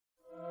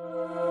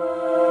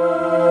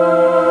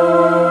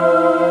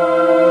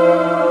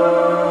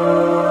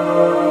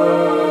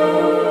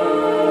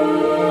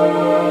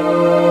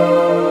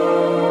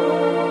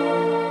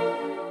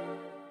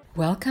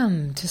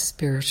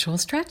Spiritual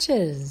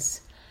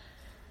Stretches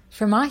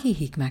from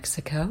Ajijic,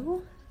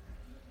 Mexico.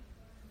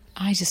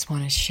 I just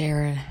want to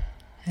share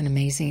an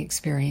amazing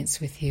experience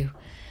with you.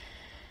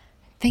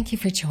 Thank you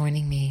for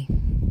joining me,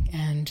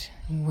 and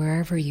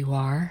wherever you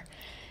are,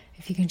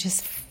 if you can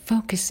just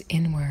focus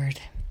inward.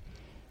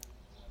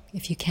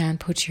 If you can,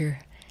 put your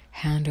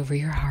hand over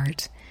your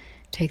heart.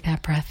 Take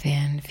that breath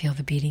in, feel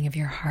the beating of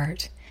your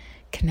heart.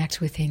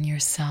 Connect within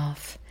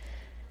yourself,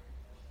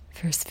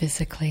 first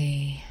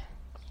physically,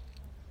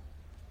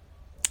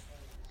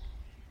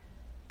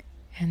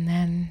 and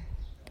then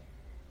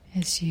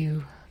as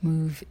you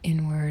move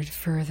inward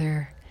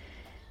further,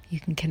 you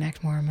can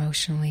connect more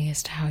emotionally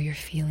as to how you're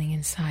feeling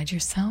inside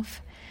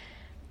yourself.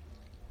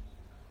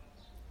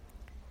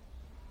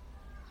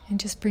 And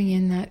just bring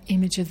in that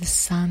image of the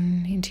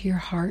sun into your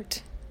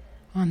heart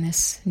on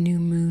this new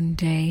moon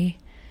day,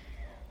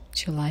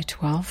 July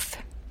 12th.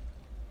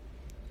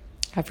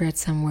 I've read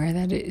somewhere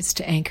that it is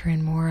to anchor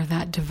in more of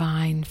that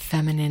divine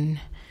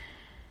feminine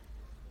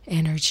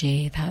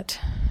energy, that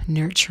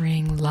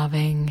nurturing,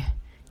 loving,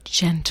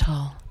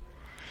 gentle.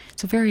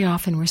 So very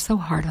often we're so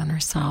hard on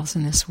ourselves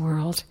in this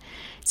world.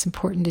 It's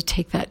important to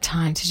take that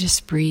time to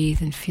just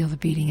breathe and feel the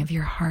beating of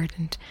your heart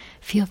and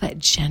feel that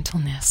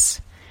gentleness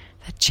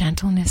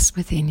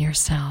within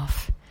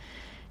yourself.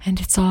 And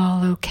it's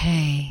all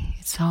okay.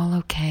 It's all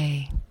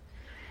okay.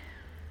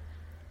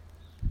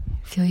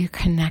 Feel your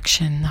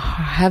connection, the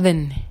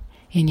heaven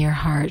in your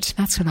heart.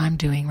 That's what I'm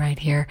doing right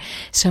here.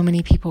 So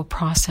many people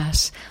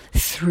process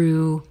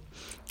through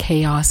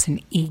chaos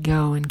and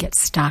ego and get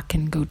stuck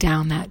and go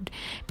down that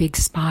big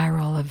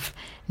spiral of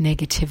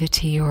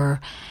negativity or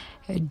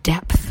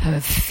depth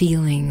of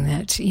feeling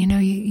that,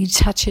 you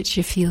touch it,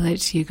 you feel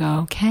it, you go,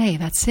 okay,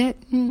 that's it.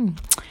 And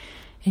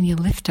you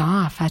lift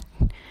off at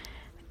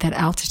that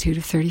altitude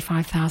of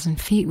 35,000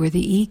 feet where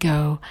the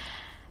ego,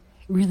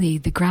 really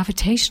the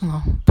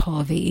gravitational pull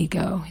of the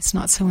ego, it's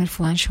not so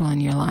influential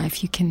in your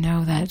life. You can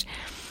know that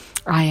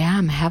I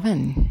am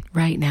heaven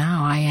right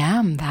now. I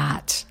am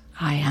that.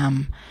 I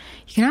am.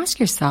 You can ask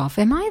yourself,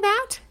 am I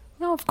that?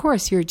 No, of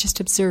course, you're just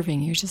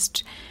observing. You're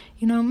just,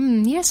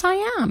 yes, I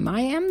am.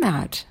 I am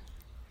that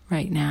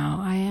right now.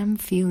 I am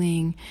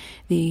feeling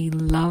the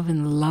love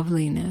and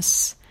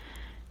loveliness,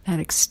 that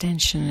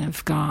extension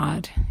of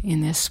God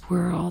in this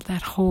world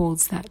that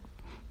holds that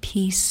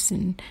peace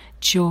and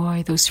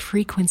joy, those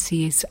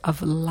frequencies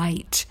of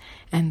light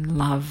and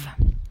love.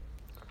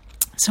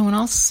 So in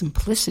all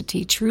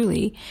simplicity,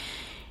 truly,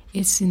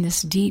 it's in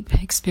this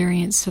deep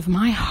experience of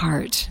my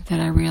heart that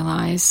I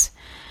realize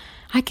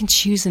I can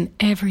choose in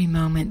every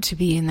moment to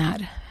be in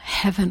that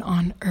heaven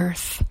on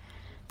earth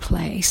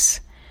place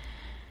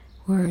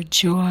where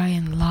joy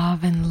and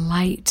love and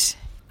light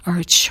are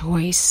a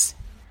choice.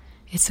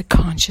 It's a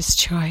conscious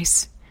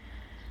choice.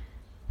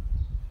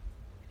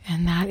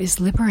 And that is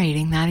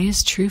liberating. That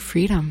is true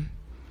freedom.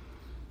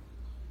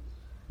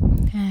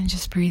 And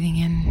just breathing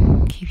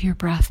in, keep your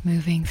breath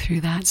moving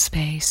through that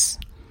space.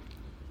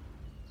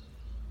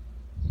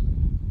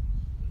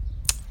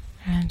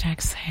 And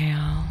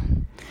exhale.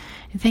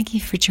 And thank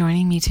you for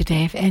joining me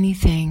today. If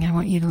anything, I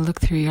want you to look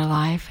through your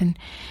life and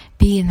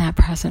be in that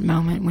present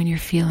moment when you're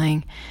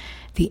feeling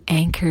the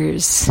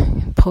anchors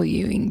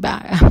pulling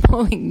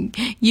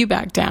you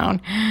back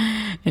down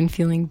and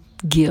feeling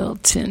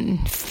guilt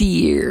and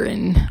fear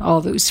and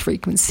all those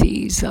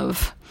frequencies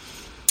of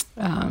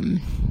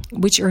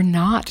which are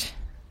not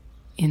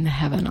in the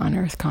heaven on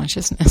earth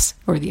consciousness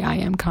or the I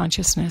am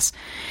consciousness.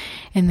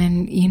 And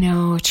then,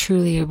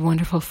 truly a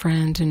wonderful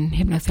friend and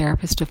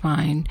hypnotherapist of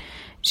mine,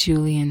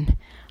 Julian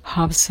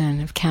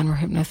Hobson of Canmore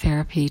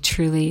Hypnotherapy,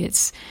 truly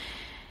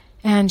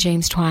and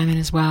James Twyman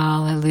as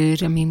well,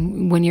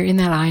 when you're in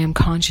that I am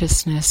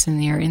consciousness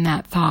and you're in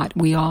that thought,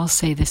 we all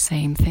say the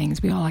same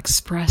things. We all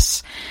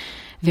express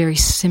very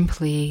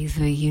simply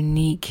the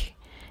unique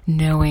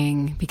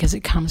knowing because it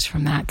comes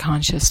from that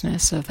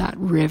consciousness of that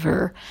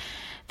river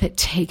that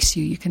takes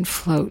you. You can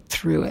float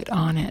through it,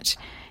 on it,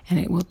 and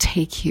it will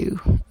take you,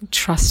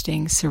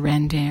 trusting,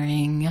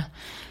 surrendering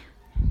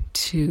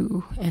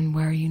to and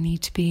where you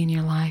need to be in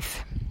your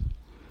life.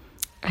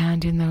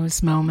 And in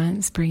those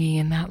moments, bringing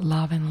in that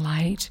love and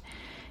light,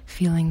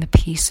 feeling the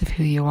peace of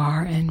who you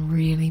are and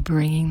really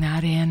bringing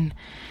that in.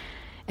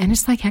 And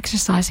it's like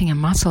exercising a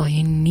muscle.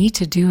 You need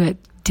to do it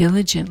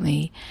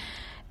diligently,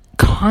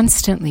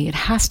 constantly. It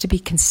has to be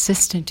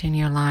consistent in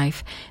your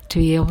life to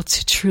be able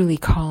to truly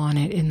call on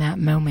it in that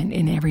moment,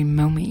 in every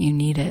moment you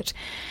need it.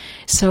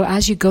 So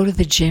as you go to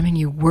the gym and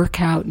you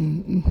work out,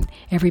 and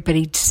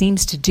everybody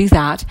seems to do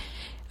that,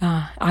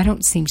 I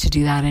don't seem to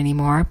do that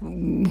anymore.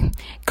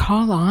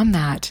 Call on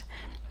that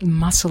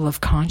muscle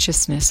of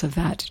consciousness, of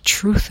that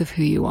truth of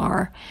who you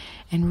are,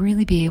 and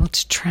really be able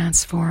to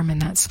transform in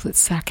that split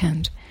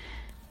second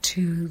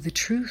to the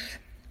truth.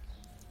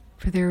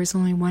 For there is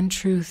only one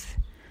truth.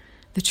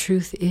 The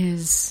truth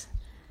is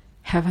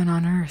heaven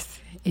on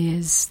earth,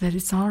 is that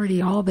it's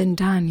already all been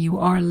done. You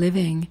are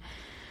living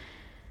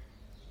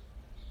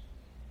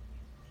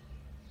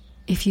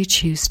if you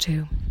choose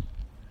to.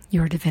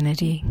 your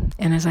divinity.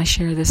 And as I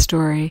share this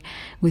story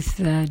with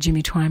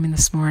Jimmy Twyman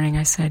this morning,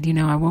 I said,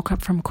 I woke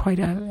up from quite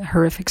a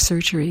horrific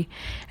surgery,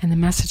 and the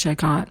message I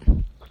got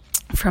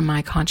from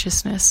my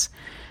consciousness,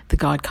 the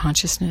God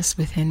consciousness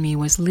within me,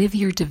 was live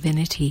your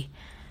divinity.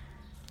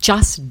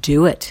 Just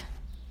do it.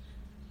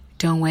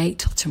 Don't wait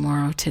till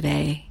tomorrow,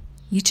 today.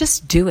 You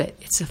just do it.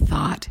 It's a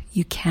thought.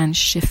 You can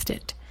shift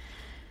it.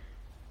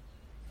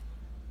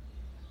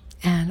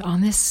 And on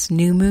this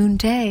new moon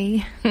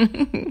day,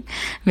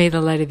 may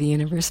the light of the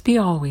universe be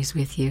always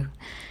with you.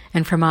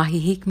 And from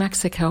Ajijic,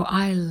 Mexico,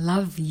 I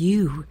love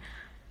you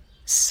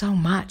so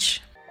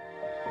much.